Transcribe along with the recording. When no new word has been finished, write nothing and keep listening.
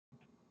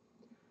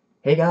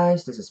Hey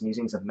guys, this is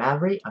Musings of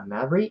Mavri. I'm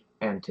Mavri,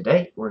 and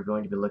today we're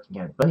going to be looking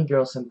at Bunny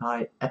Girl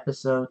Senpai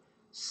episode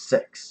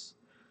 6.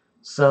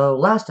 So,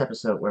 last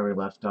episode where we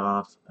left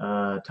off,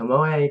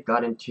 Tomoe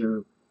got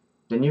into,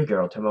 the new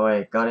girl,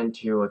 Tomoe, got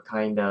into a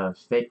kind of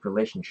fake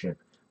relationship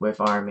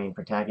with our main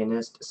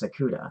protagonist,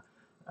 Sakura,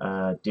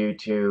 due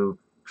to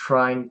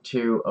trying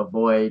to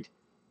avoid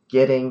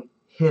getting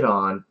hit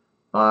on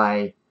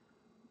by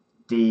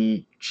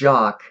the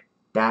jock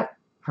that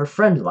her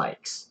friend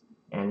likes.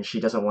 And she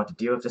doesn't want to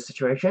deal with the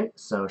situation,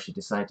 so she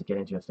decided to get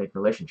into a fake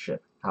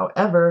relationship.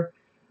 However,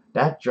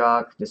 that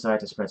jock decided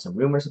to spread some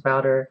rumors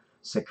about her.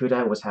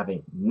 Sakura was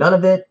having none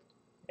of it,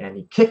 and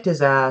he kicked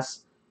his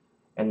ass,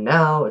 and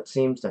now it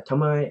seems that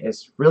Tomoe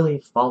is really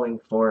falling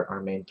for our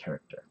main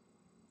character.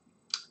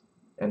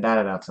 And that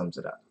about sums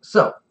it up.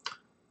 So,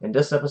 in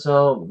this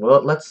episode,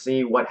 well, let's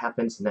see what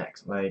happens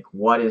next. Like,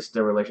 what is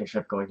the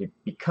relationship going to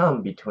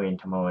become between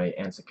Tomoe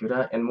and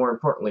Sakura, and more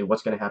importantly,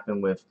 what's going to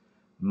happen with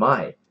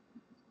Mai,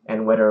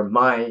 and whether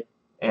Mai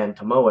and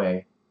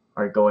Tomoe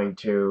are going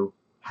to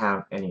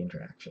have any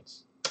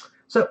interactions.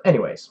 So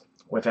anyways,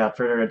 without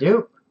further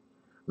ado,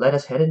 let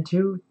us head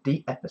into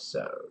the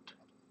episode.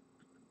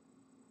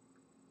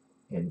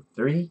 In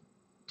 3,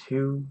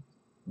 2,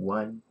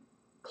 1,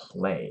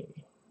 play.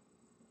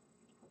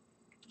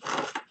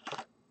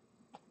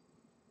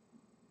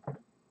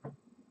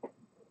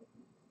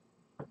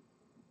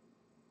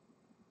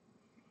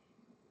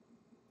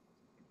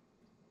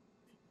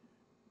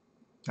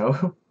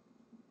 Oh,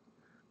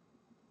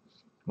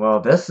 well,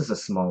 this is a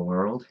small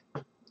world.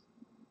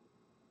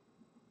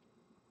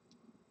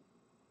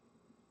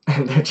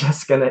 And they're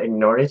just gonna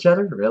ignore each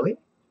other? Really?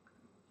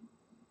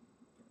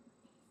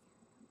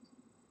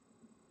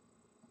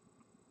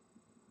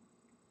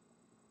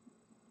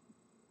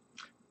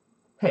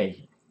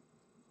 Hey.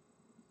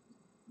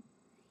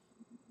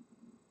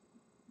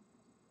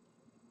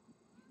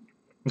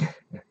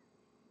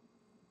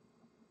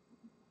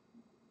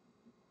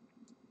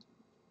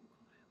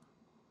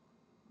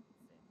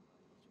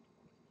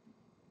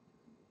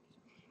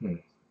 Hmm.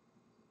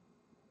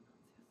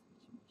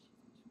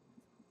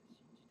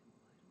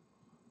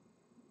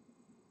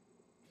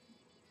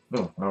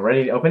 Oh,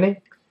 already opening?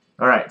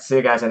 Alright, see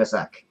you guys in a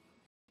sec.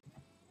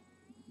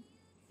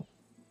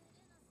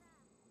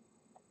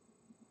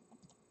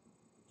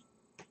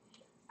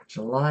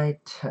 July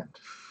 10th.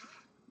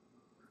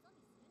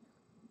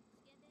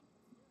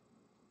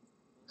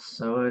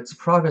 So it's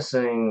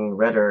progressing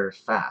rather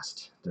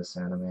fast, this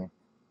anime.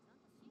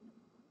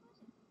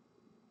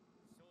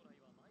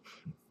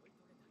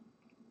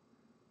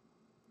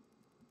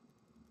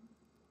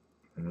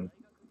 Hmm.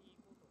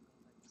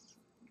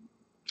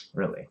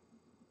 Really?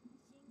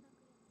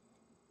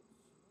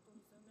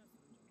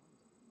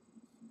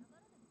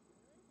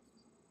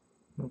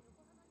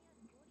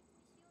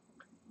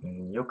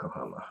 In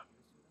Yokohama.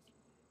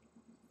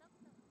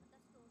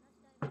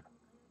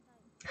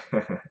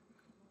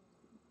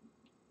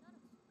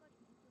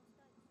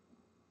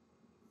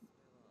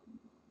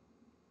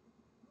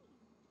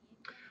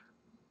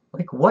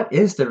 Like, what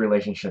is the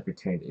relationship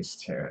between these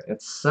two?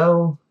 It's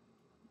so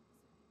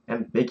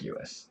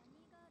ambiguous.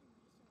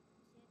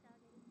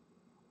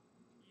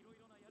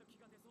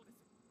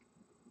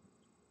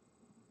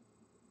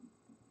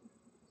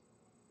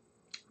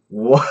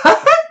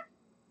 What?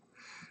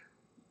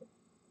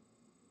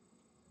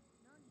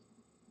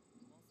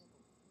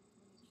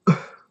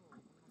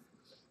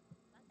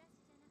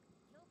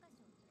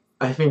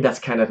 I think that's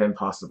kind of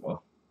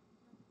impossible.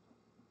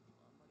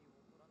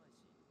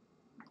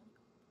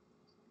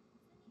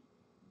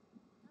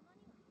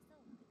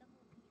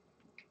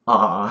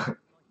 Aw,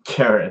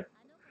 Karen.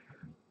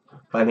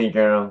 Funny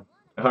girl.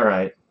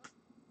 Alright.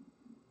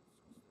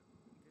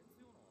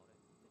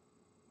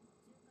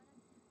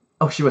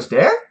 Oh, she was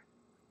there?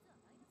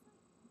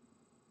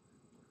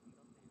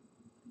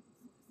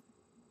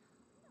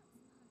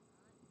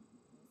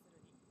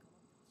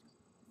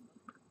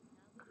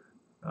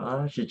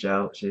 Ah,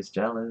 she's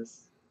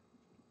jealous.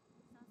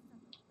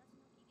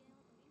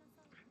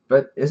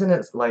 But isn't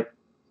it like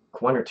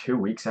 1 or 2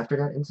 weeks after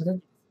that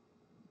incident?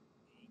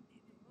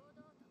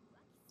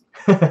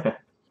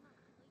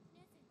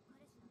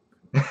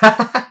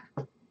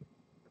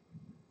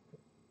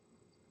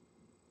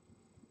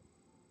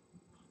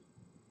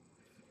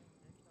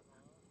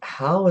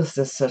 How is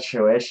this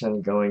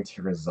situation going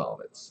to resolve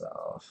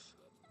itself?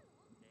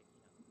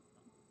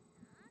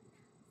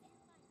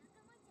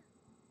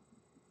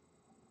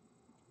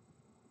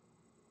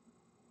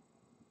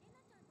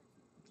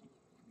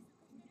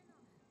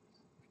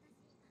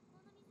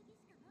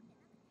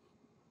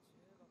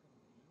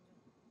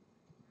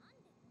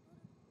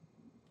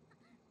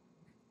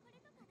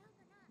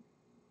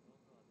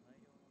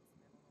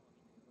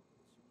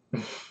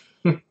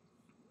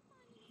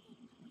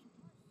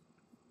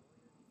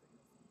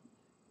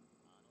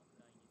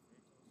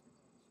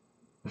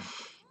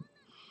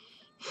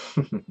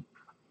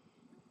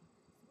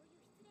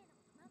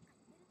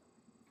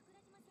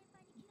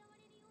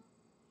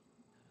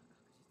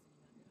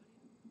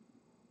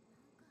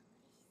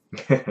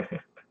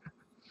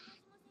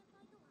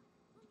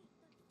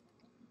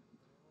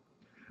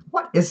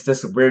 What is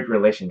this weird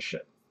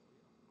relationship?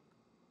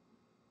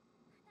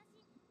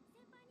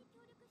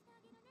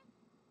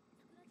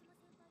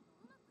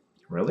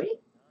 Really?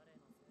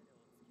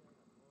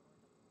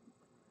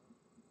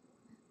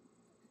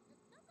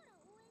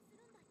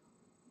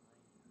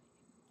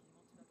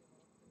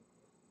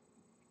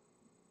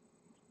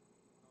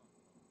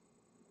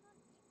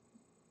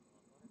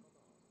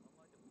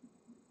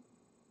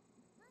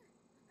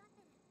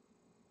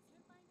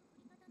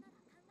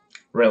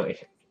 Really?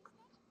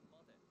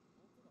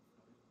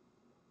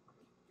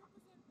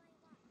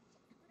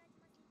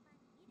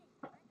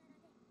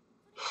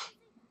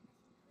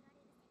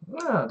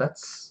 Well,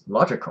 that's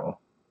logical.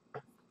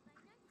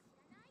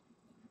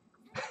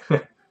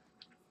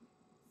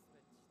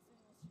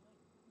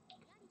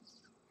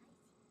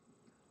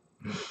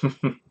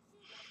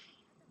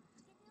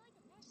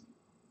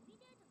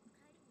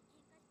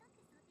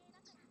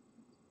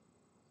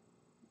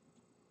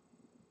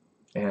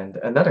 And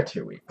another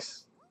 2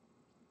 weeks.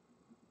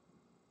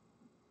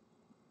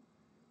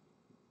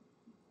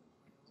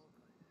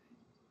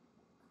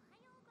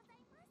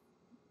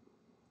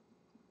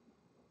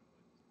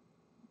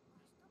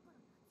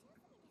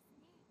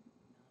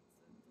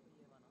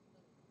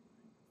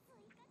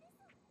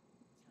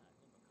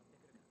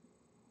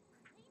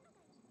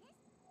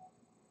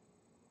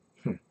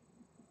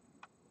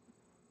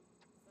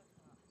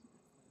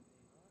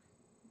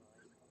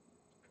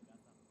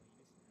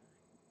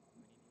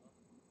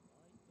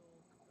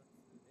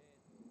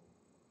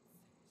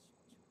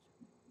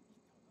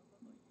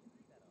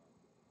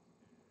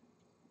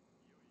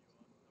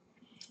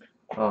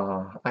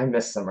 I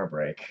miss summer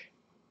break.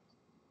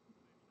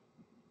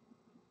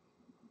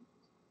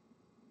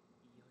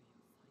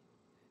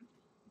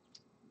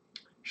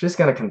 She's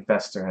gonna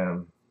confess to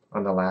him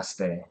on the last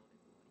day,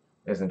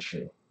 isn't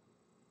she?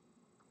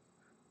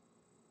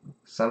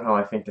 Somehow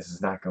I think this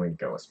is not going to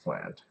go as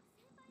planned.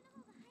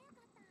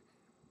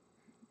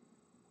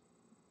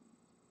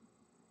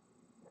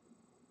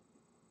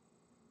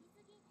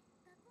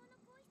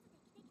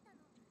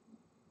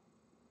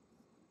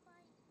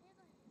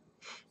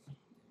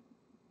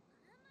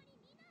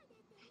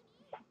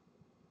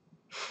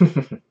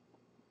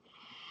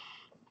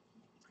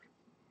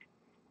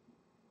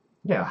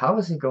 Yeah, how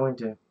is he going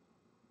to...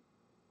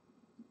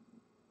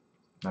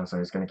 Oh, so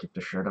he's gonna keep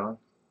the shirt on?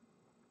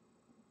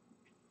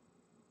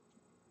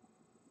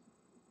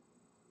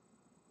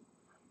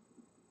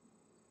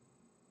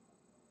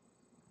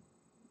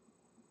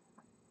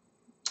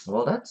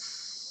 Well,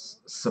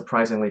 that's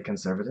surprisingly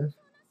conservative.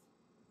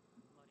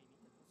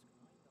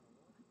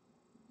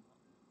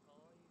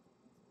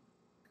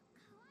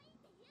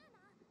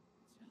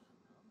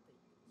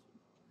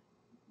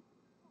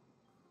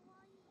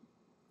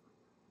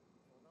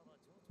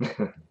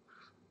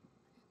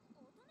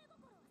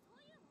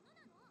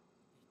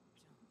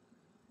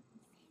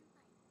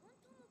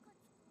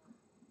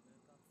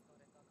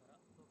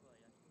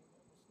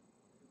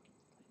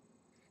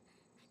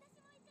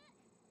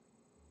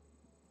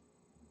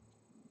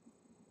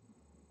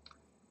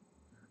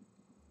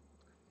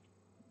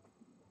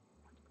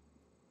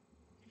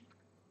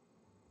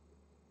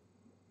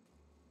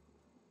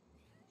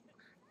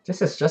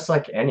 This is just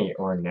like any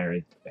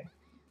ordinary thing.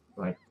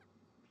 Like,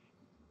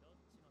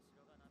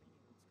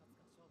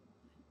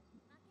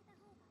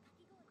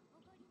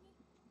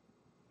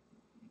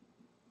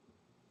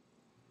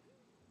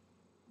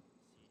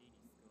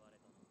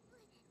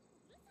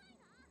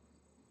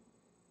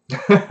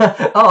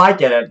 oh, I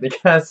get it,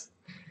 because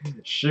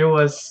she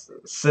was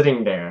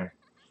sitting there.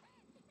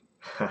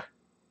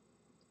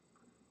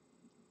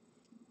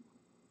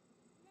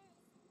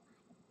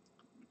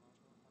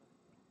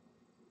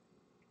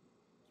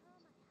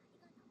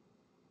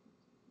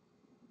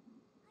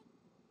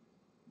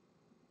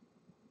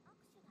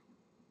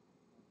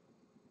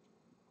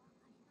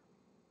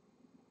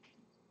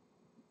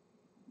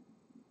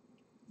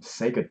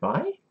 Say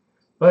goodbye?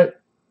 But...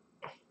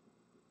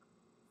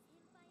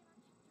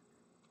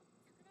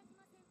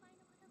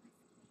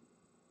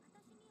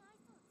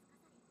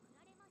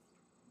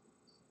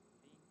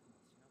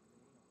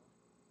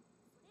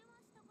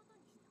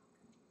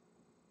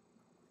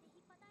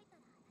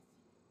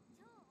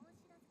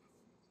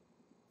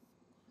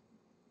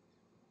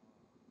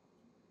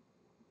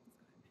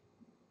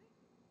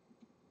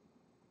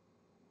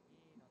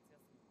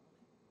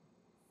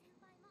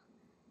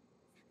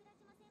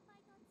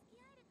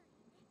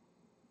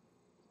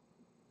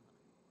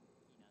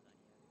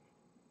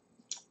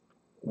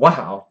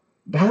 Wow,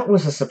 that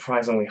was a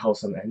surprisingly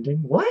wholesome ending.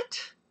 What?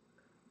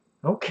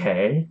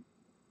 Okay.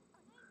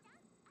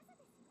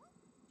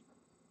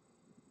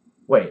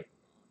 Wait.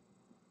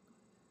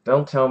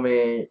 Don't tell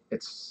me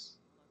it's...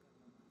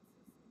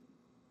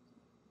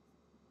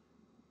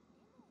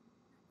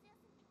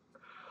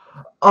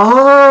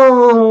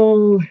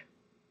 Oh!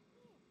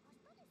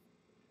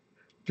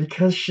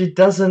 Because she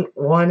doesn't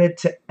want it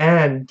to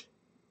end.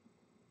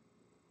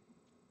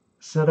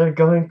 So they're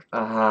going...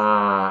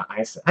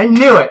 I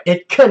knew it!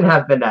 It couldn't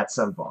have been that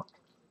simple.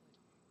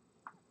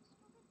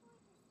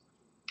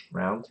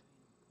 Round.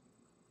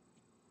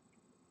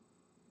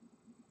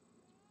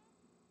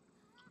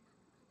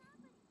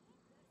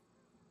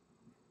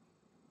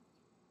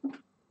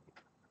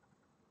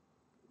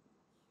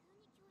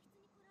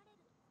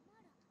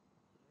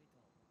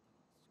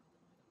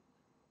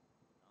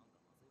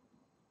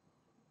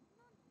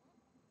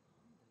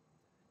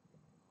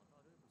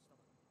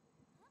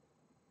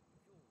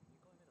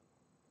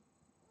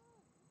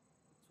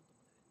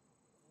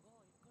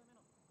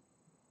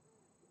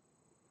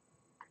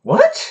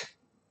 What?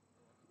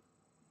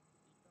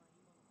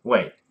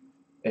 Wait,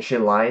 is she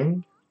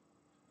lying?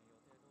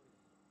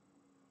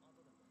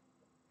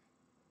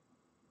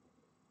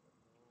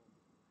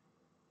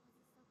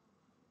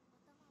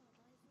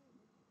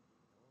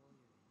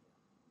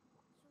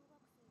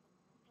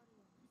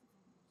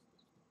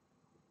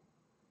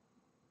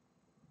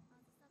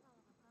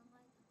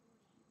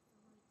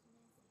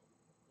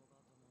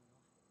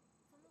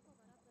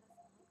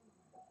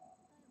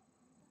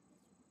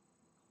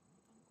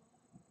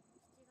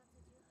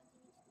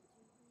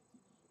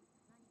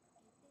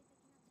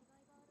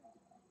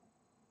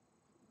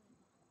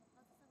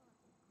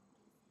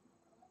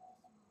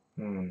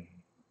 Hmm.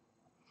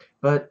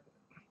 But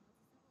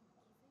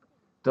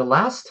the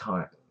last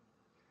time,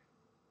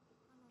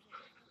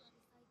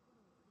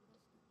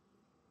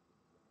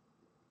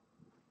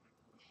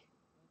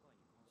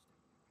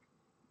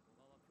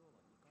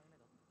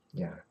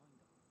 yeah.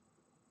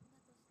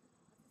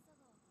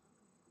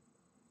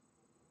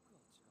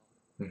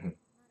 Mhm.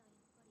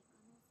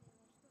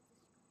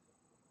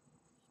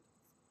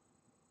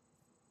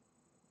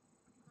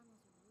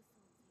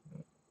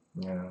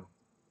 Yeah.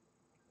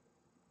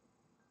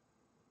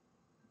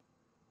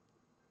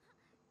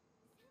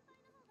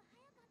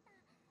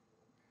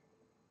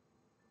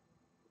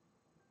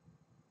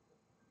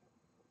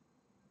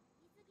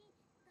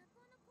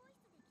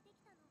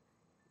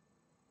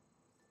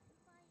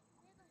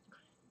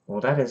 Well,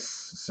 that is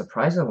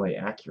surprisingly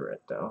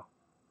accurate, though.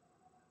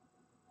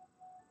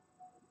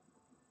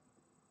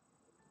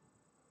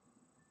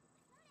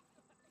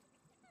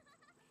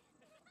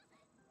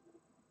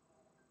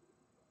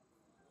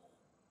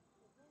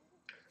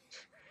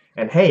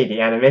 And hey,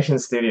 the animation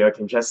studio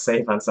can just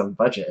save on some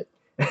budget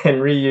and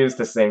reuse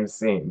the same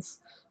scenes.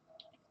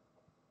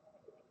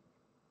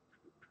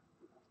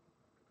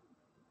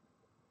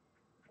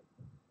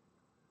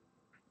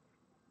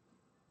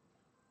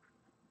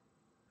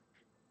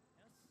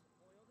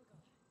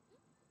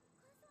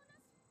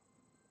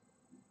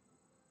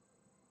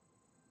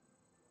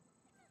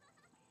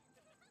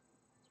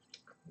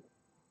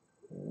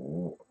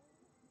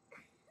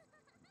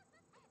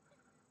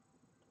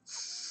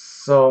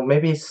 So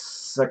maybe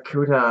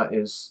Sakura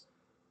is...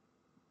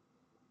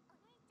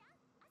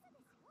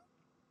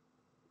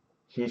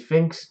 He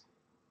thinks...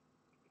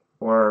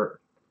 Or...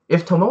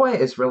 If Tomoe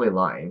is really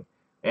lying,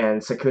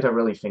 and Sakura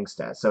really thinks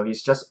that, so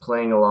he's just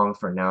playing along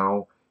for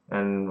now,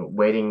 and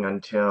waiting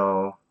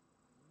until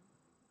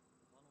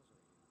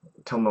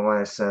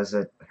Tomoe says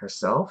it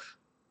herself?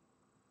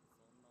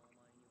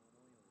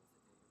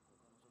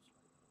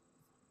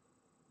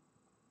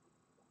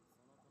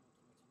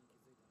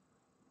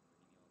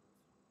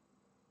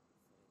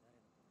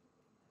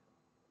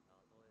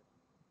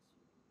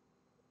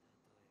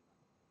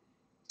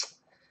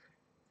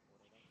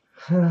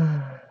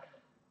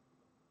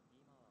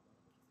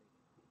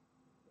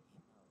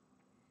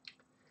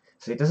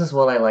 See, this is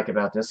what I like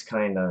about this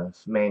kind of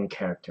main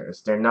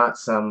characters. They're not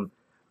some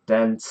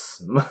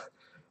dense,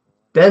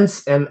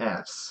 dense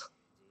MFs.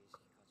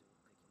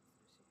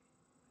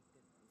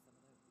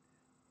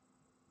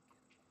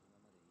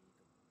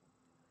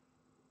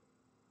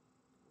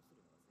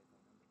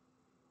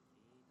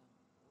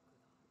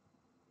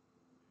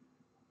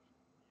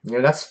 You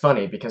know, that's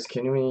funny because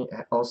Kinui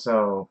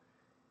also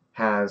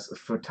has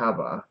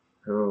Futaba,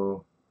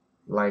 who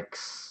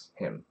likes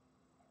him.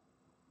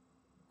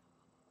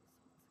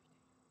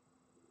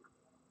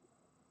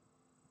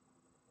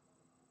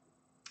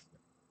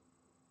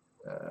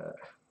 Uh,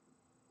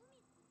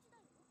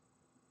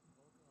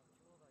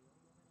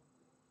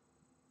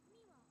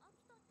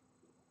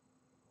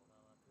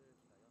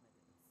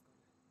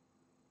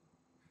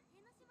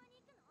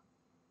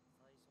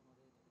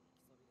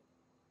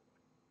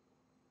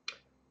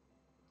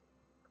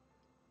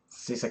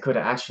 see,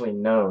 Sakura actually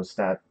knows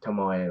that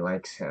Tomoe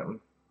likes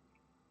him.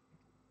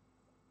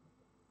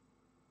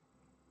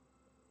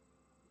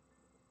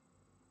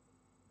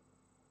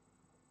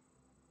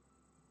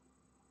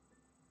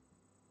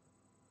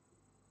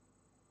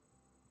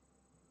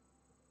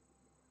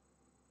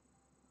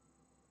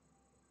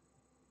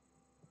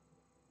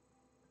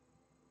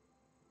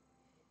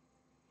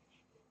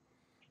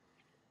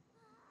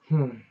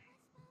 Hmm.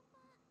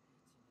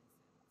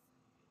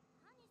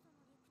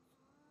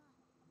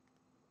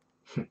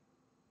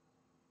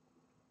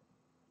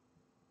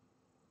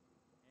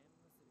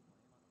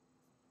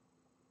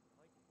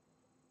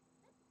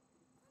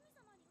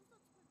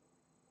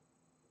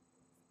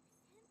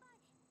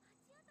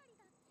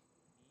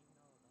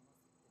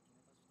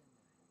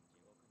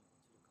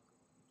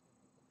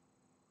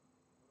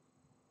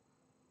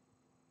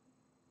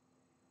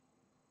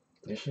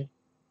 Is she?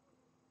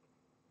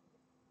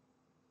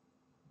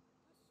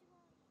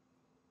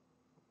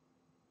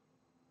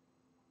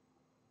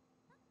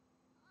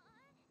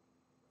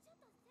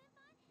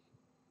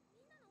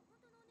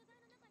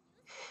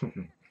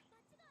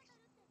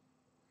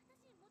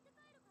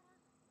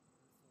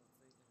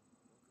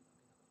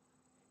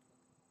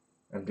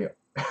 And the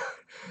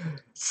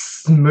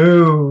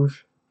smooth.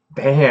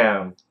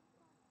 Damn.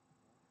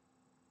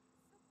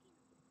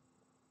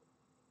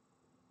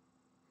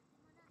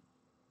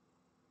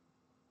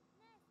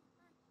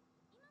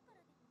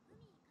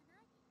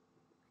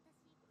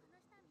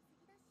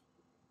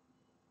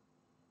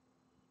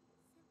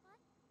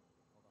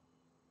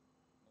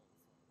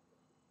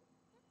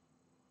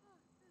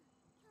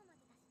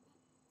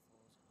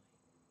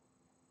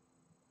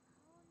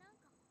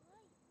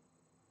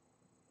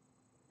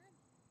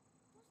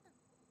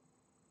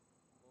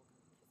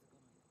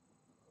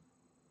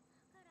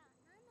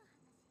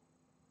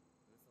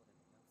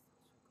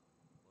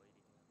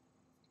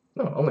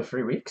 Oh, only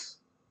 3 weeks?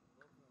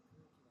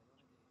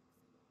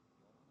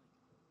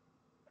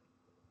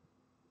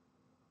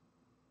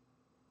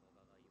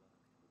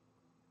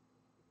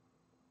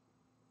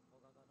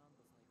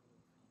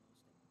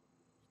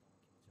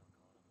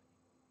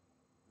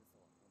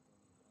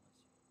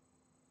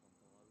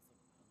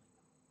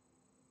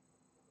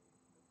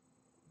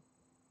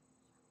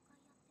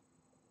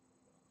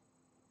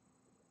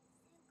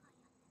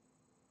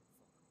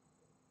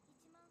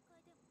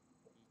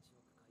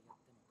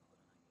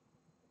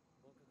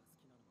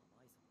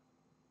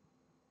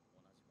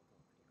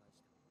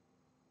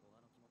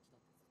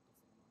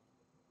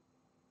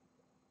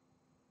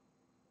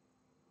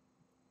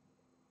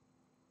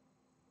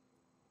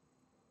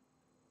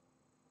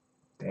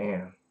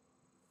 Damn.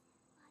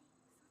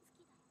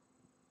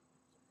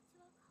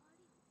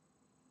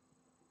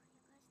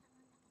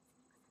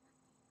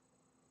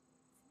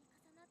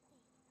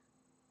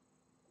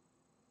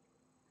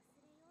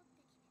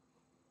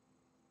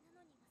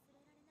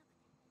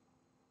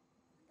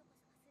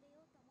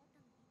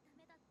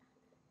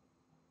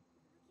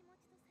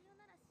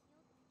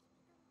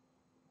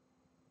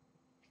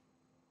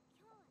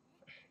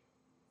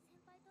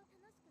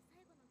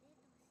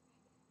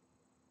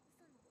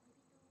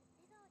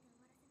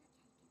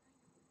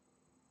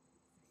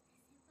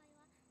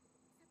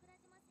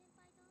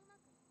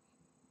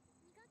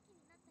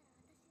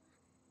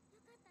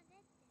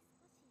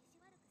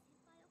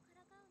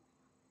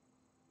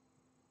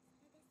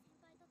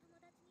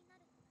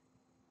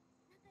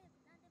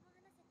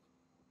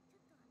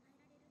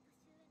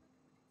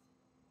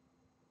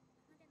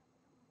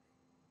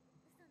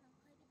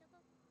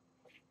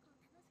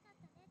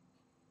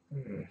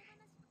 Hmm.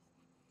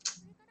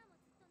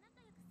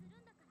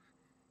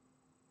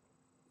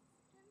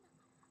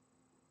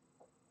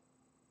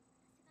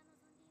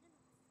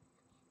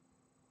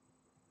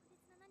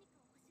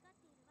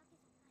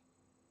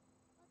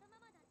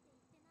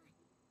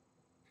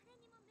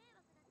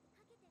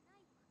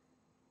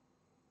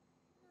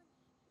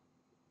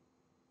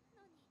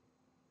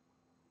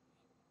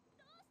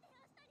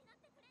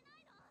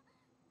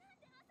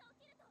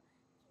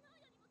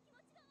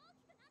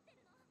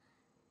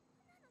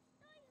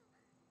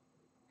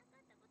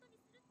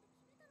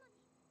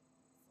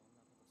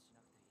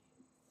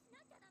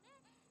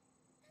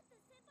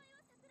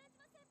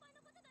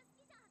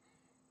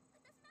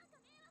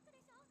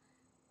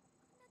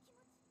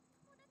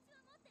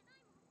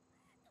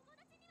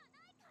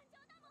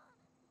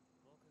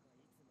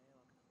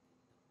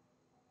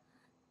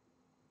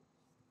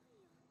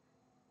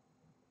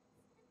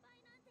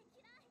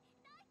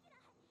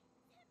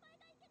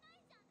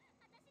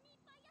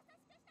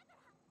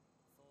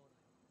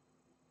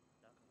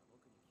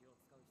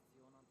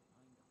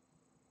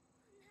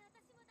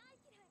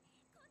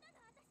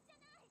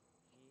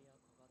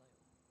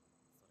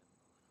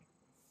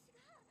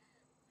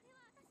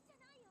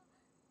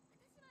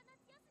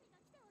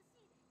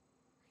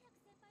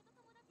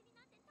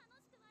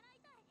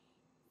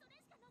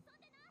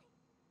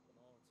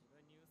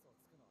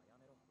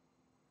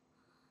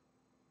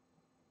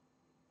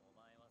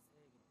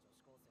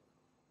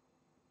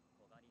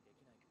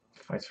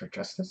 Fights for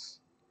justice?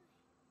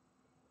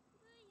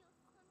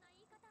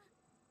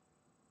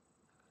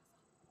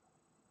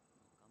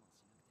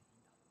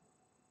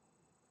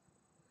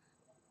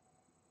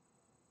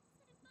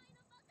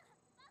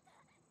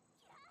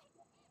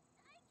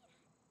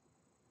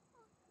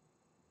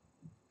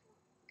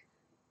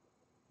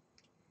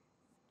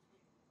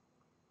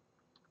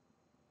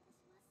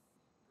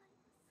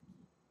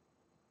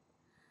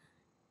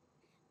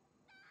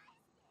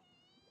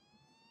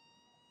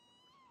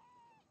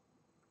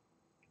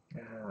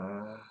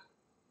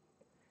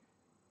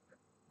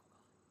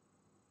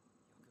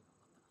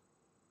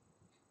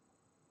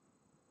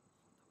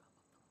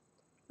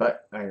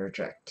 But I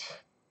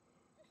reject.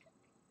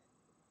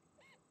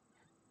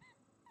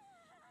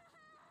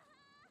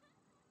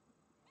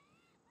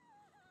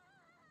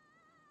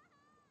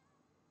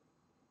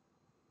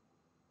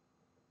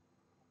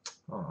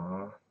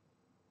 Aww.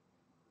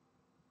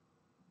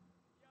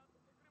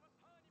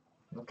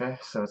 Okay,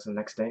 so it's the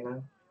next day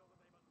now?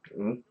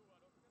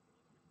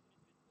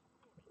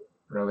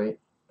 Really?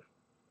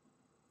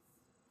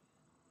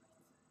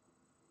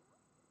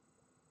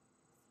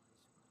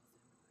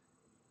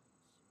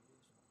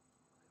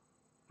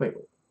 Wait.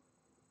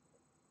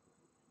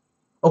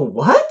 Oh,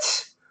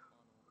 what?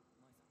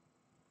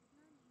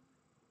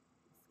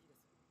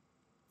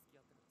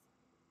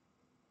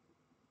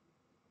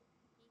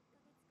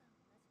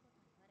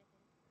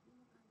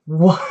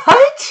 What?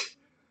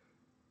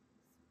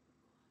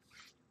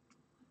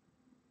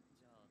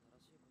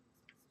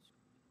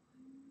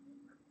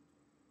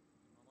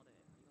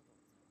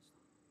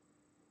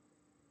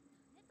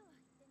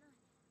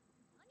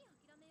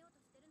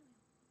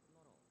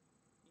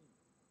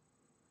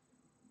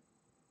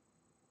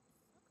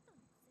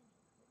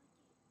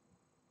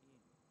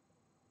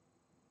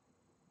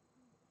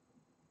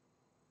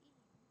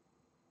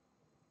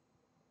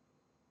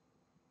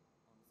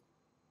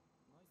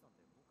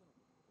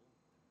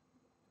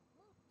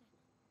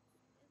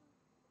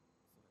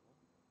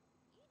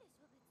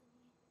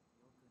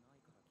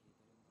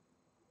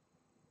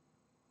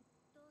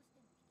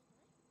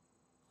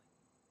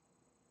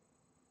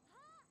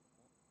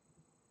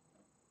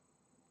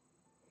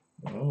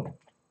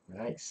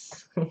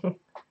 Nice.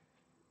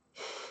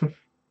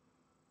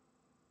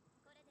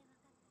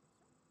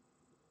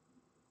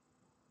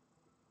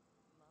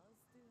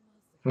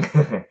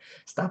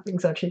 Stop being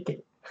so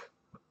cheeky.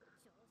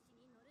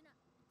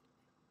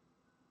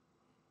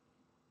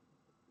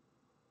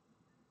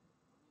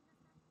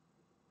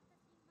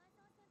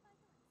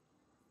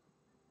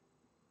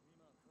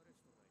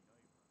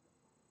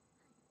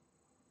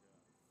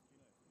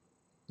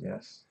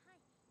 Yes.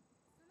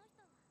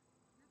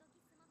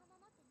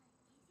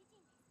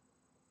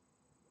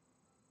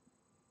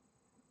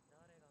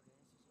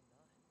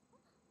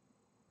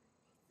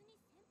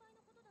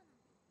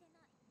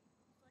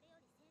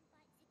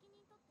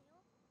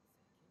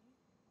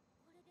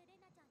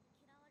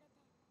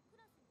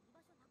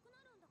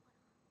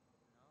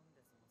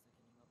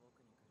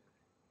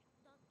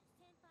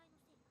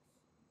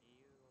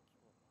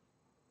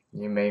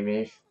 You made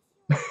me.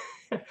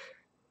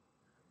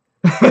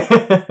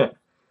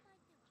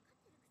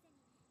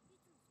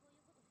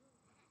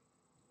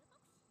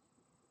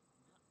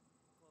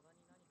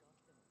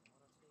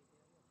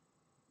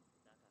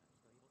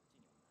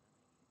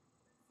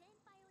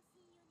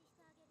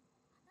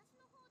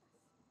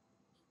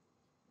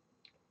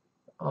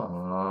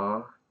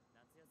 Aww.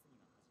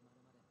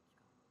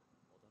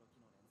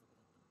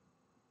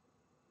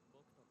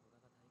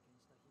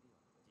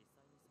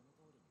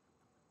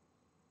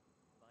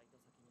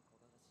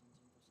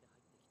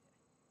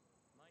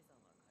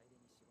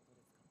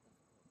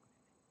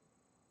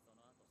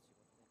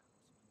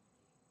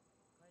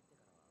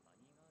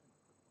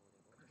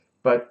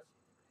 But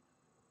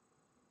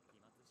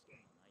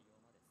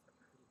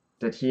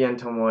did he and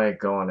Tomoe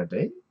go on a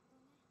date?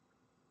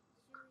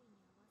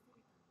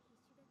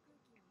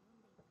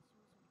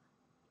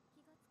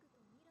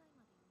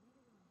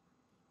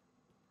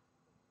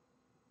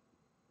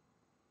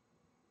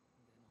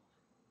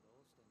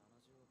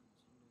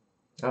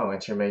 Oh,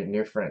 and she made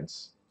new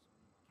friends.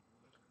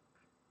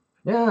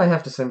 Yeah, I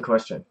have the same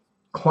question.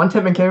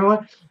 Quantum and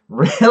K1?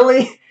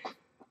 Really?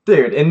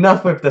 Dude,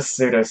 enough with the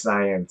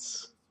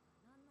pseudoscience.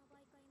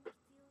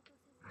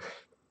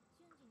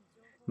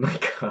 My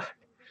god.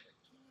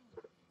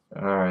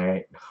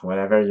 Alright,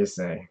 whatever you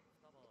say.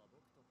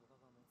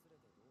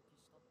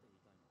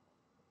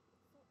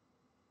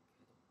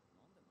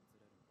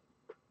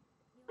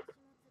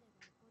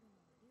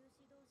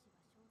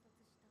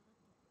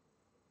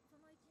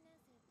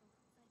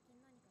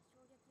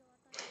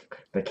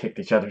 They kicked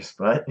each other's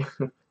butt.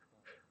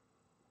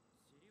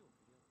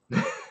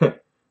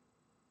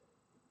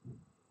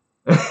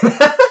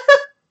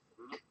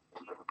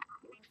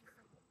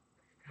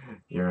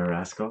 You're a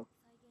rascal.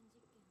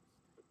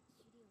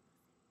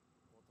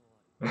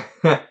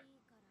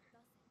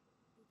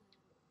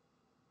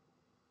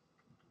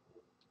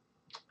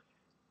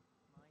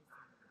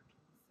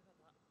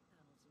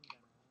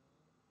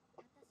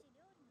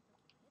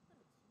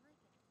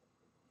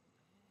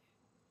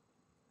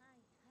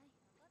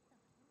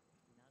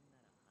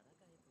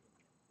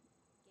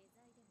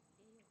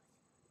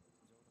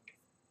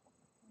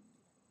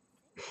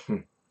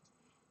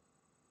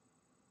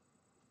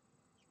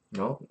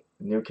 No?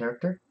 New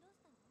character?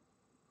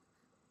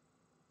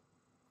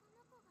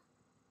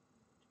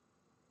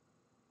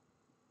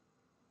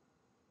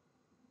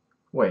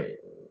 Wait.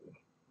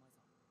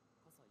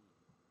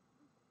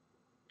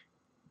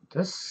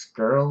 This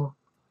girl?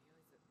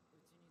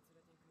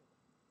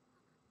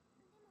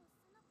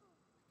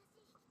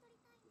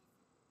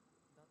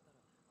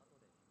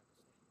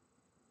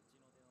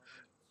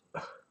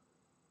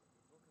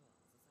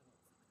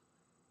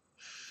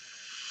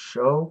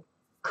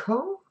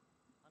 Shoko?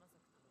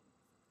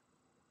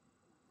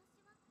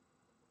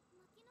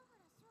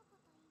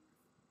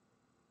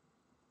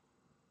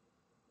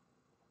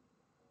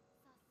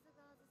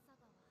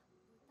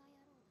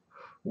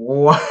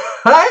 What?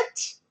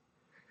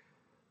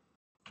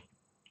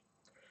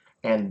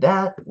 And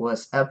that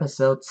was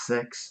episode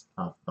 6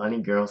 of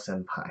Bunny Girl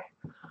Senpai.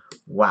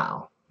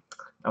 Wow.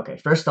 Okay,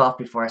 first off,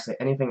 before I say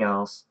anything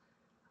else,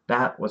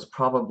 that was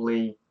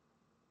probably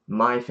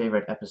my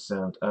favorite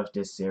episode of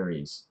this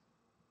series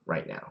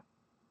right now.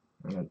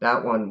 And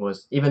that one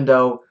was, even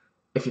though,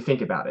 if you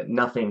think about it,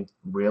 nothing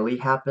really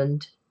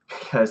happened,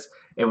 because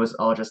it was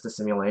all just a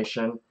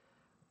simulation,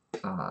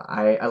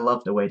 I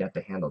love the way that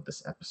they handled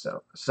this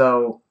episode.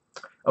 So,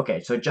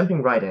 okay, so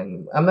jumping right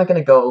in, I'm not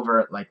gonna go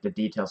over like the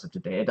details of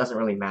today. It doesn't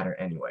really matter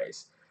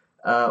anyways.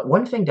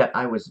 One thing that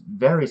I was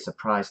very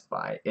surprised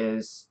by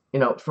is,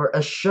 for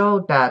a show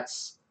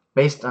that's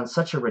based on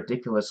such a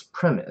ridiculous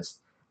premise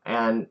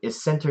and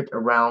is centered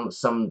around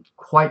some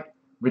quite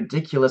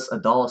ridiculous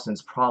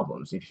adolescence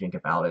problems, if you think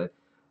about it,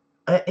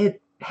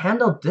 it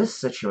handled this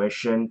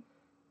situation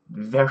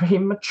very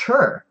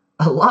mature.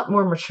 A lot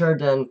more mature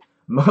than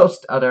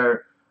most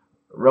other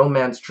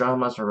romance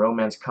dramas or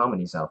romance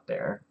comedies out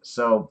there.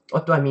 So,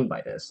 what do I mean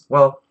by this?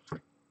 Well,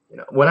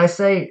 when I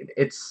say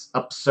it's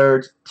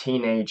absurd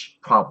teenage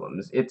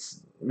problems,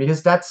 it's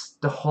because that's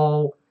the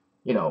whole,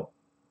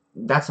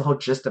 that's the whole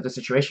gist of the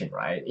situation,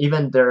 right?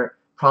 Even their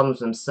problems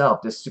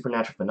themselves, this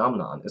supernatural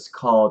phenomenon, is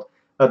called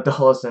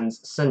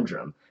adolescence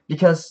syndrome.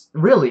 Because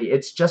really,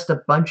 it's just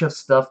a bunch of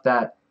stuff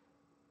that,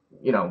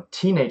 you know,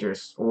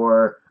 teenagers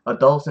or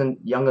adults and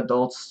young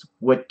adults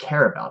would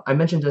care about. I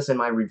mentioned this in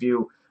my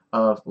review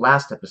of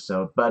last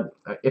episode, but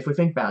if we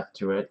think back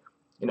to it,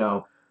 you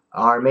know,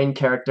 our main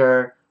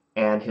character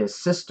and his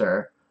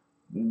sister,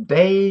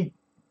 they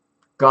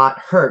got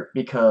hurt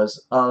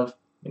because of,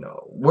 you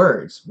know,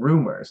 words,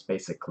 rumors,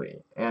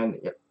 basically.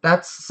 And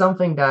that's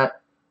something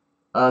that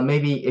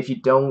maybe if you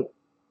don't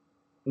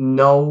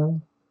know,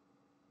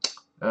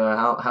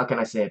 how can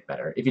I say it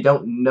better? If you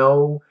don't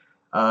know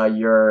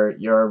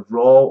your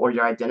role or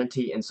your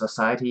identity in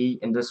society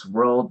in this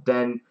world,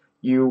 then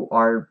you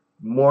are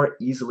more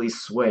easily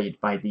swayed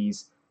by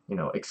these, you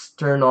know,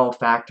 external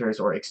factors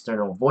or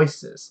external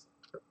voices.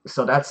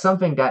 So that's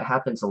something that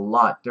happens a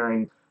lot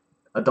during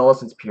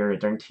adolescence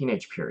period, during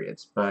teenage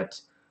periods. But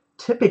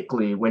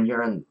typically, when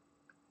you're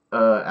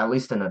at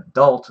least an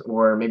adult,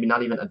 or maybe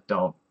not even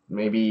adult,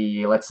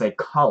 maybe let's say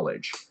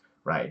college,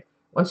 right?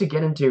 Once you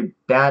get into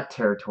that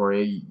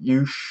territory,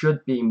 you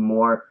should be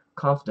more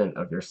confident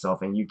of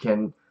yourself, and you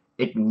can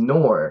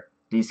ignore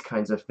these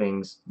kinds of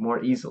things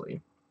more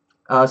easily.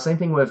 Same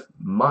thing with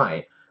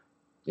Mai.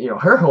 You know,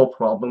 her whole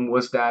problem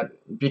was that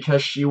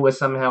because she was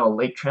somehow a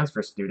late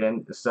transfer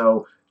student,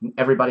 so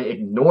everybody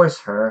ignores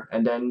her,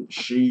 and then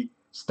she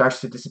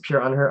starts to disappear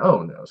on her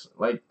own.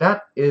 Like,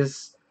 that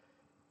is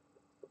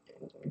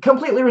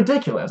completely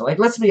ridiculous. Like,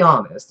 let's be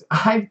honest.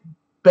 I've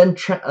been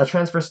a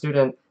transfer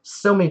student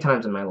so many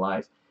times in my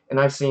life, and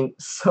I've seen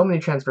so many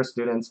transfer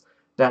students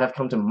that have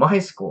come to my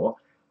school.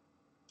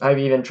 I've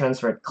even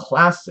transferred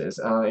classes.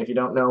 If you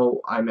don't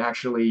know, I'm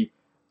actually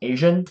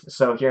Asian,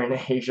 so here in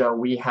Asia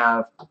we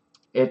have,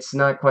 it's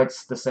not quite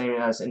the same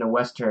as in the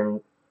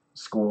Western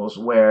schools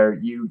where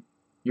you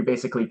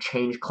basically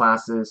change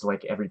classes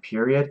like every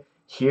period.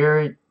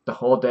 Here, the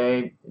whole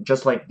day,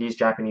 just like these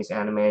Japanese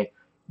anime,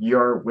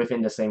 you're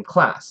within the same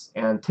class.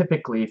 And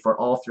typically, for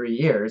all 3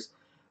 years,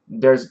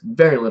 there's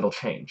very little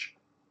change.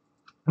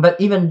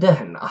 But even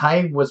then,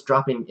 I was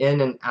dropping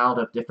in and out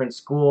of different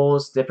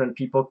schools, different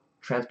people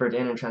transferred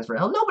in and transferred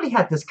out. Nobody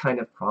had this kind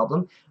of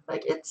problem.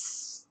 Like,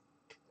 it's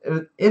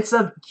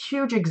a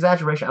huge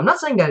exaggeration. I'm not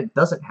saying that it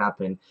doesn't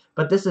happen,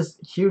 but this is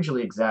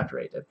hugely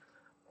exaggerated.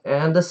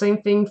 And the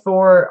same thing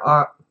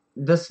for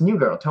this new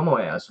girl,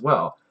 Tomoe, as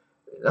well.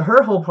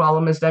 Her whole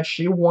problem is that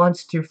she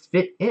wants to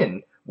fit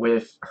in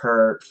with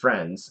her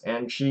friends,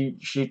 and she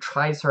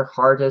tries her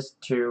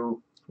hardest to,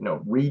 you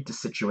know, read the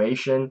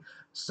situation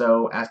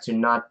so as to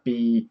not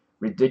be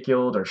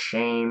ridiculed or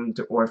shamed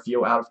or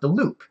feel out of the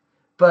loop.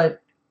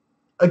 But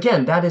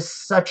again, that is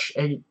such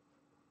a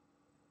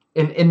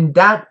in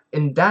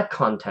that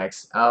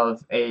context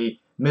of a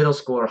middle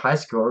school or high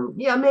school,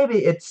 yeah, maybe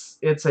it's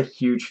a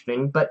huge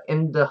thing, but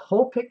in the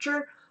whole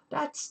picture,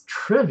 that's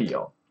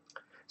trivial.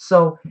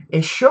 So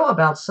a show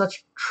about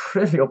such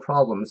trivial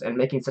problems and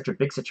making such a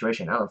big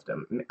situation out of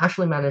them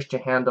actually managed to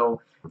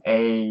handle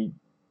a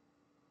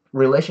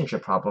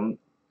relationship problem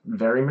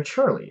very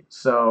maturely.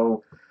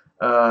 So,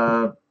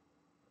 how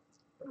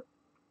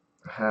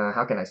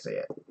can I say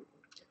it? You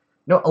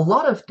know, a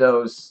lot of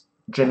those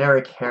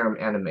generic harem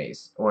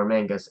animes or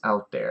mangas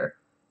out there,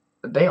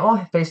 they all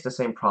face the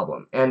same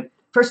problem. And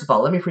first of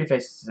all, let me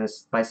preface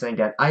this by saying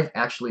that I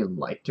actually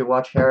like to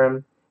watch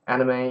harem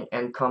anime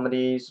and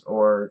comedies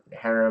or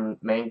harem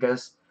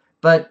mangas.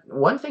 But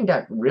one thing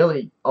that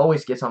really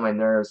always gets on my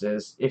nerves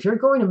is if you're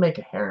going to make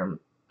a harem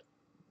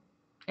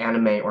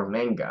anime or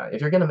manga,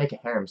 if you're going to make a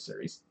harem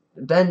series,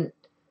 then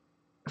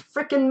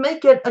freaking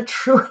make it a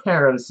true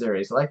harem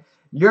series. Like,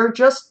 you're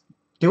just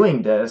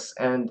doing this,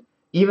 and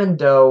even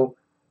though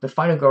the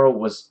final girl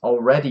was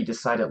already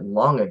decided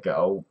long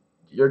ago,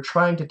 you're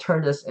trying to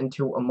turn this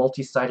into a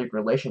multi-sided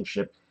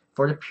relationship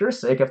for the pure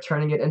sake of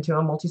turning it into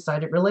a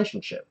multi-sided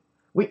relationship.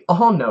 We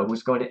all know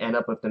who's going to end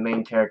up with the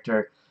main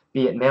character,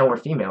 be it male or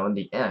female, in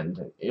the end.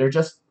 You're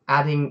just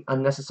adding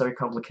unnecessary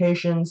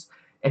complications,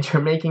 and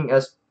you're making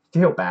us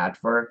feel bad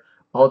for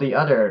all the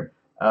other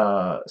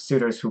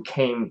suitors who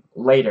came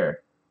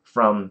later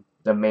from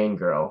the main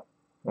girl,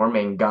 or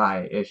main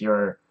guy if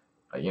you're,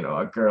 you know,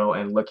 a girl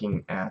and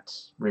looking at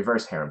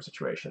reverse harem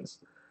situations.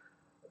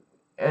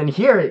 And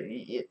here,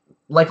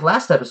 like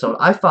last episode,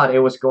 I thought it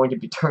was going to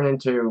be turned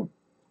into,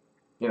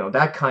 you know,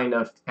 that kind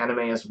of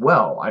anime as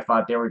well. I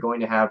thought they were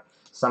going to have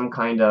some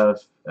kind of,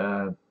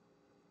 well,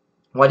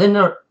 I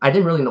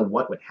didn't really know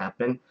what would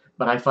happen,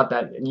 but I thought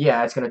that,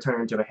 yeah, it's going to turn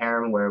into a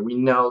harem where we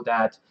know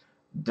that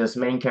this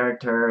main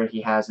character,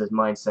 he has his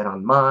mindset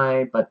on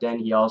Mai, but then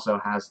he also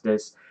has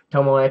this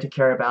Tomoe to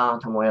care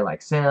about. Tomoe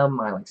likes him,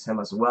 I likes him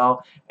as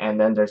well, and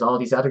then there's all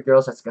these other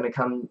girls that's going to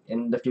come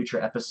in the future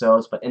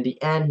episodes, but in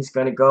the end, he's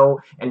going to go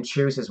and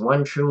choose his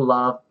one true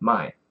love,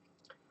 Mai.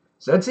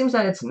 So it seems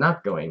that it's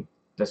not going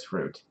this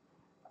route.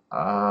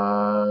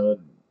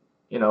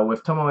 You know,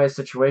 with Tomoe's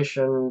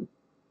situation,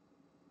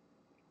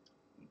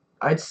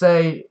 I'd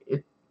say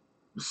it.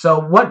 So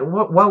what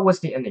was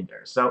the ending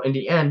there? So in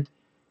the end,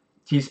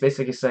 he's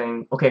basically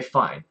saying, okay,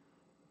 fine,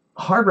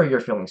 harbor your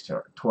feelings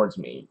towards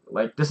me.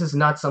 Like, this is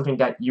not something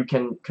that you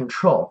can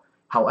control.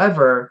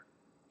 However,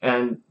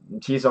 And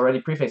he's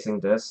already prefacing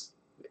this,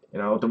 you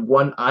know, the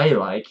one I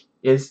like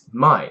is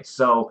Mai.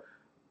 So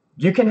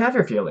you can have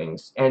your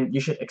feelings, and you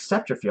should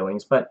accept your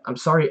feelings, but I'm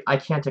sorry, I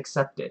can't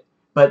accept it.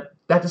 But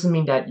that doesn't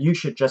mean that you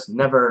should just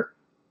never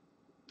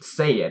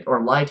say it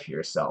or lie to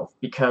yourself,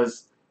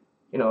 because,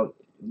 you know,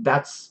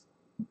 that's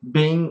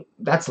lying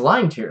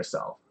to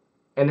yourself.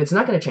 And it's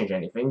not going to change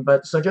anything,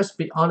 but so just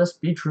be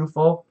honest, be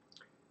truthful,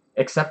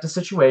 accept the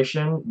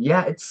situation.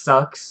 Yeah, it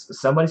sucks.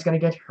 Somebody's going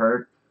to get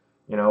hurt.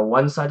 You know,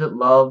 one-sided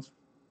love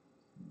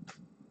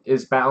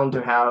is bound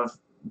to have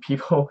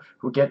people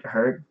who get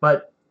hurt,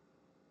 but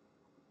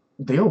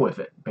deal with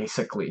it,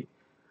 basically.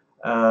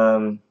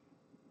 Um,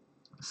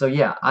 so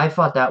yeah, I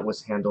thought that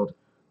was handled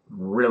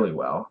really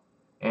well,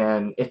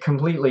 and it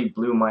completely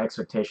blew my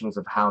expectations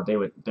of how they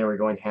were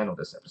going to handle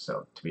this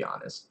episode, to be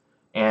honest,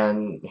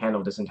 and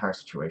handle this entire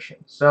situation.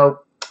 So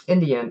in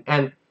the end,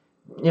 and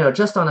you know,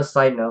 just on a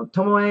side note,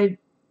 Tomoe,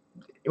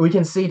 we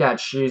can see that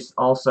she's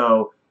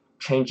also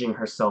changing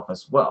herself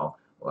as well.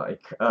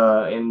 Like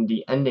in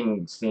the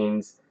ending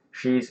scenes,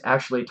 she's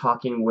actually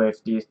talking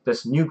with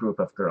this new group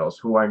of girls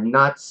who are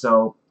not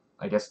so,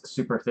 I guess,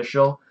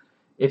 superficial,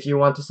 if you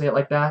want to say it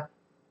like that.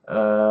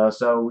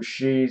 So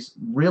she's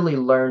really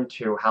learned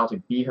to how to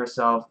be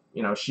herself.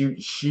 You know,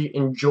 she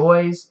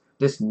enjoys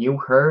this new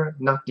her,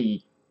 not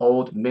the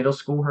old middle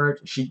school her.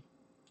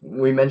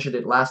 We mentioned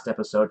it last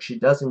episode. She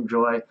does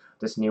enjoy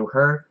this new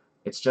her.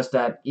 It's just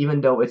that even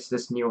though it's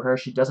this new her,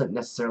 she doesn't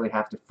necessarily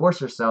have to force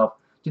herself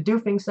to do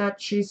things that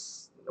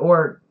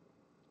or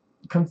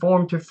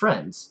conform to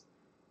friends,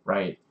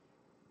 right?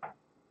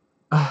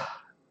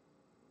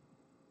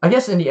 I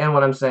guess in the end,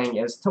 what I'm saying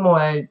is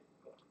Tomoe,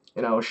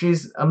 you know,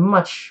 she's a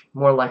much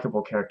more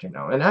likable character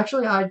now. And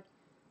actually, I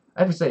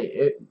have to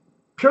say,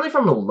 purely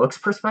from a looks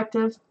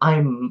perspective,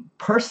 I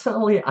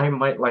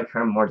might like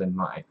her more than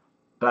Mai.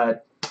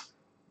 But,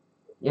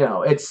 you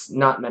know, it's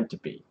not meant to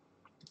be.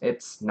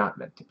 It's not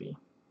meant to be.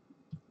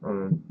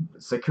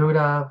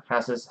 Sakura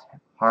has his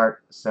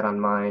heart set on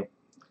Mai,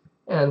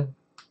 and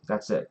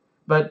that's it.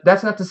 But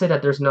that's not to say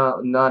that there's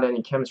not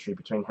any chemistry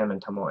between him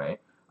and Tomoe.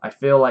 I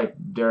feel like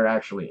there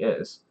actually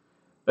is.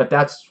 But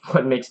that's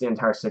what makes the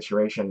entire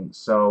situation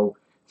so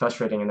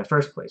frustrating in the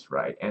first place,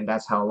 right? And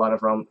that's how a lot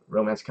of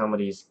romance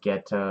comedies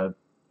get out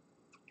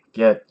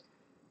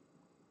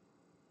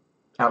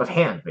of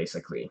hand,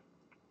 basically.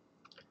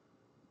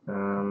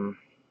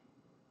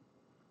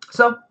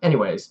 So,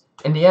 anyways,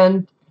 in the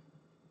end,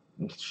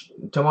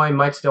 Tomoe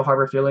might still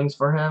harbor feelings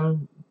for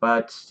him,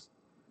 but,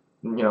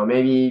 you know,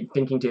 maybe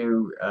thinking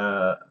to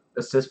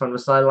assist from the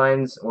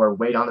sidelines or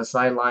wait on the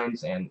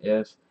sidelines, and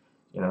if,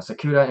 you know,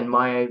 Sakura and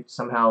Mai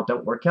somehow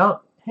don't work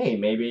out, hey,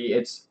 maybe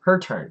it's her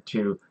turn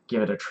to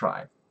give it a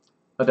try.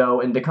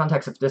 Although, in the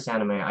context of this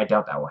anime, I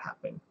doubt that will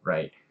happen,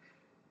 right?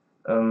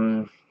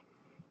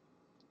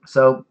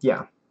 So,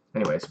 yeah.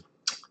 Anyways,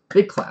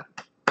 big clap.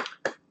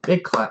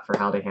 Big clap for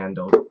how they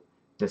handled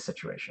this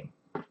situation.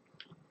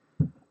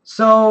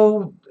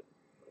 So,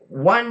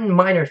 one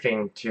minor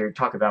thing to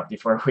talk about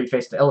before we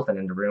face the elephant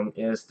in the room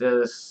is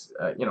this,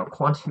 you know,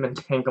 quantum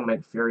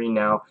entanglement theory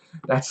now.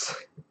 That's,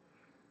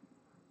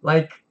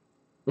 like,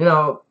 you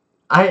know,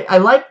 I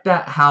like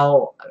that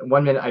how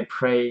one minute I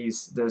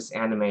praise this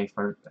anime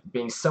for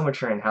being so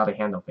mature in how they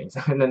handle things,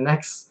 and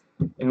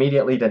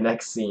immediately the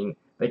next scene,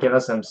 they give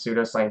us some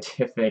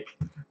pseudoscientific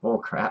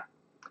bullcrap.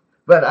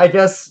 But I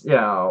guess, you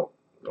know,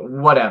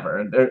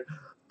 whatever.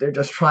 They're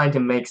just trying to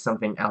make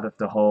something out of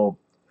the whole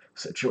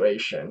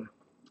situation.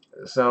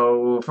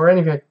 So, for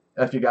any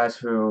of you guys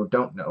who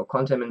don't know,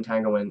 quantum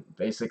entanglement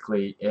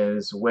basically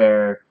is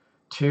where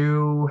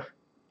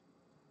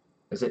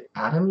is it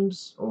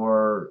atoms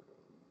or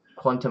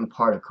quantum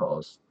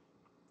particles?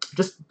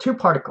 Just two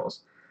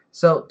particles.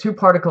 So, two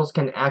particles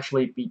can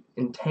actually be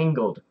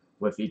entangled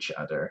with each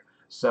other,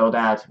 so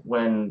that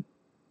when,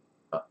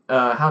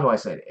 how do I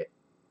say it?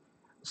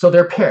 So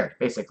they're paired,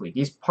 basically.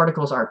 These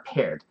particles are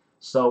paired.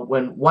 So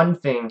when one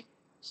thing,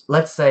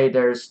 let's say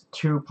there's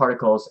two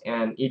particles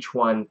and each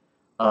one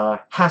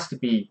has to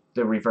be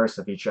the reverse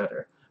of each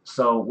other.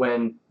 So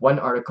when one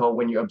particle,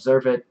 when you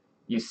observe it,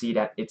 you see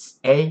that it's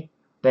A,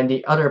 then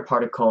the other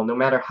particle, no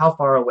matter how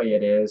far away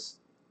it is,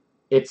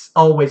 it's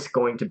always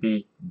going to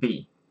be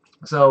B.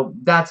 So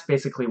that's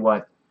basically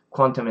what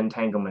quantum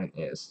entanglement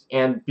is.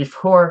 And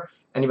before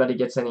anybody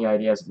gets any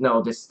ideas,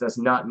 no, this does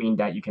not mean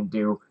that you can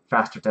do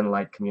faster than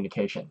light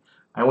communication.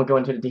 I won't go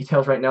into the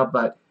details right now,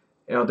 but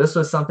you know, this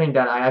was something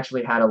that I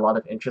actually had a lot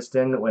of interest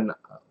in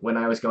when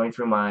I was going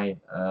through my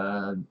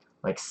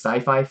like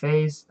sci-fi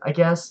phase, I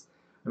guess.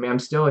 I mean, I'm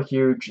still a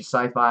huge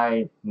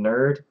sci-fi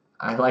nerd.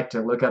 I like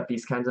to look up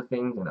these kinds of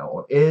things, you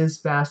know, is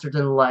faster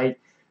than light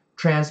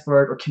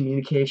transport or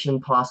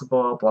communication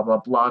possible, blah blah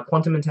blah.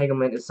 Quantum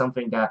entanglement is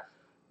something that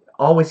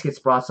always gets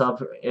brought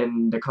up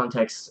in the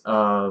context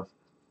of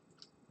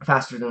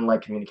faster than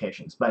light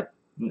communications, but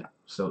no.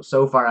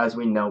 So far as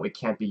we know, it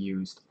can't be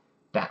used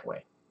that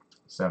way.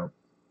 So,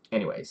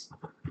 anyways,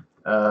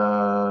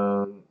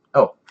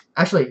 oh,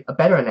 actually, a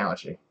better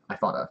analogy I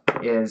thought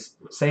of is,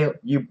 say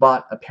you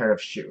bought a pair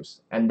of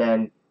shoes, and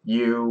then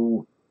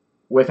you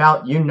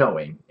without you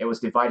knowing, it was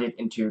divided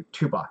into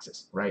two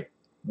boxes, right?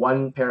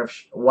 One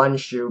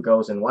shoe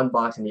goes in one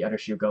box and the other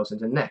shoe goes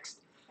into the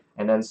next.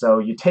 And then so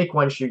you take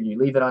one shoe, you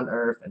leave it on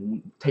Earth,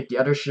 and take the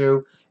other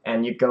shoe,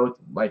 and you go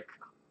like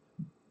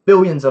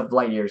billions of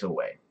light years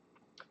away.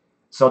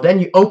 So then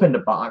you open the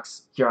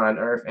box here on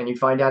Earth, and you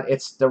find out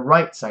it's the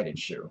right-sided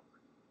shoe.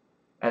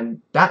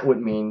 And that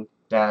would mean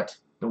that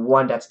the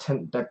one that's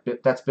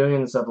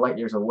billions of light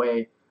years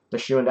away, the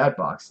shoe in that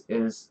box,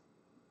 is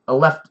a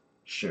left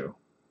shoe.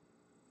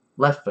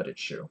 Left-footed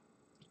shoe.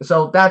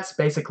 So that's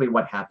basically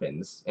what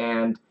happens.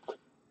 And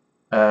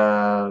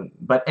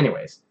but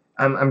anyways,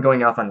 I'm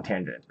going off on a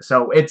tangent.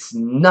 So it's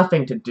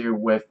nothing to do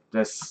with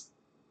this.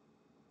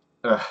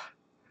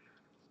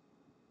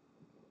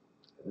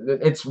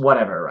 It's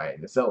whatever,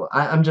 right? So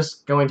I'm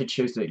just going to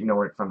choose to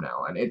ignore it from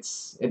now on.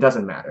 It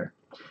doesn't matter.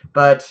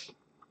 But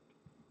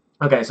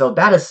okay, so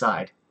that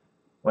aside,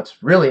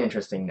 what's really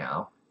interesting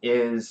now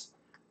is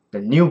the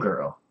new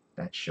girl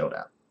that showed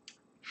up,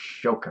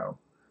 Shoko.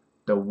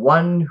 The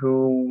one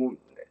who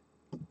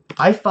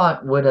I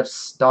thought would have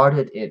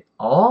started it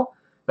all,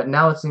 but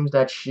now it seems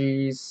that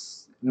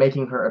she's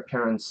making her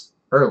appearance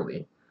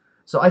early.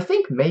 So I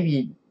think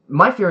maybe,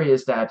 my theory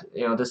is that,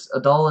 you know, this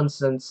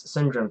adolescence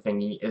syndrome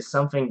thingy is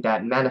something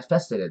that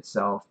manifested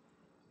itself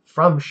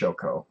from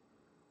Shoko.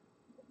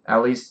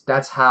 At least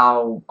that's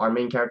how our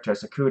main character,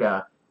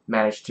 Sakura,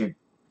 managed to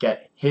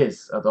get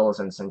his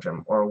adolescent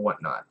syndrome or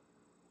whatnot.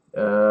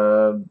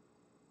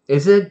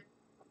 Is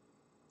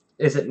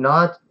it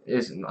not?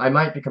 I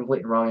might be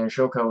completely wrong, and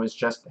Shoko is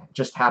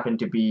just happened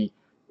to be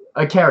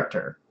a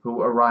character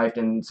who arrived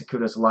in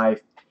Sakura's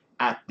life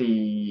at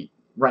the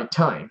right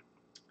time.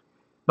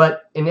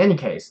 But in any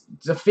case,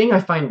 the thing I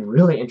find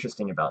really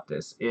interesting about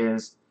this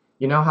is,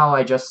 you know how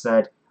I just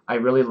said I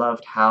really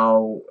loved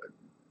how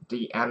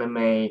the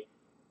anime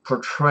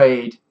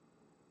portrayed,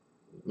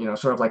 you know,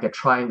 sort of like a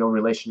triangle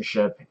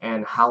relationship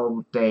and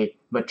how they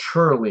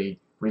maturely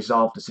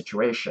resolved the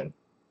situation.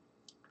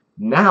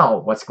 Now,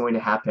 what's going to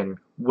happen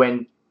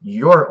when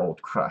your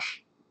old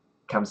crush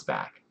comes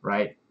back,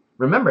 right?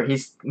 Remember,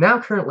 he's now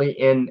currently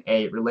in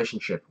a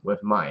relationship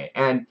with Mai,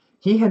 and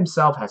he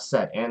himself has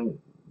said, and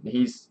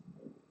he's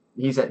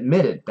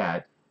admitted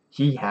that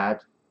he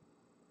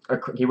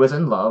was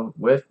in love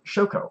with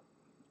Shoko.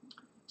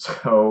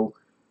 So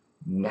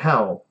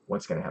now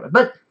what's going to happen?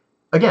 But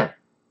again,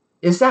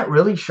 is that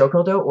really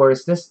Shoko though, or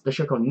is this the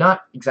Shoko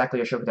not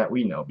exactly a Shoko that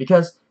we know?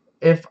 Because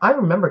if I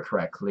remember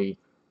correctly,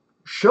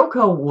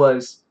 Shoko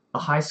was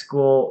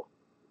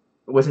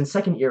in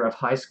second year of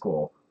high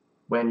school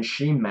when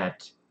she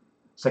met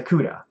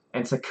Sakura,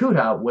 and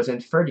Sakura was in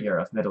third year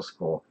of middle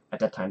school at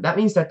that time. That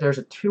means that there's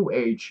a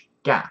 2-age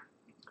gap.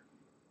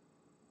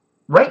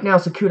 Right now,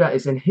 Sakura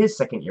is in his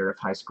second year of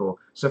high school,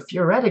 so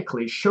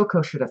theoretically,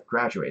 Shoko should have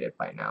graduated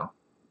by now.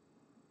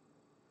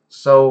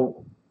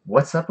 So,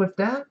 what's up with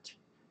that?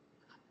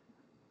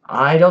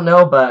 I don't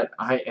know, but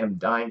I am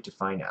dying to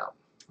find out.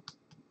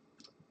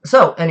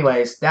 So,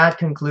 anyways, that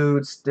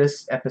concludes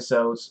this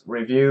episode's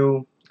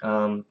review.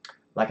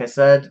 Like I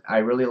said, I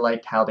really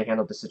liked how they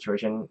handled the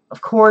situation. Of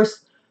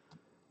course,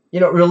 you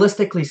know,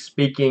 realistically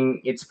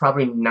speaking, it's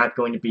probably not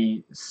going to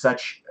be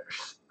such,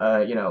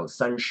 you know,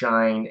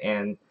 sunshine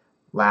and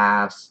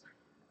laughs.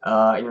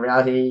 In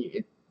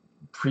reality,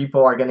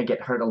 people are going to get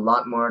hurt a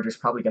lot more. There's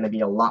probably going to be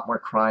a lot more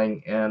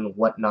crying and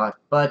whatnot.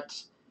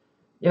 But,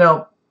 you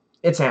know,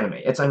 it's anime.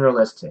 It's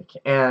unrealistic.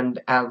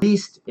 And at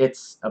least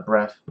it's a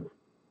breath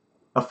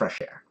of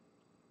fresh air.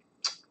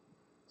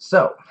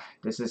 So,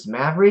 this is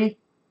Maverick,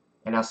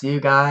 and I'll see you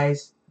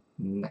guys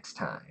next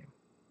time.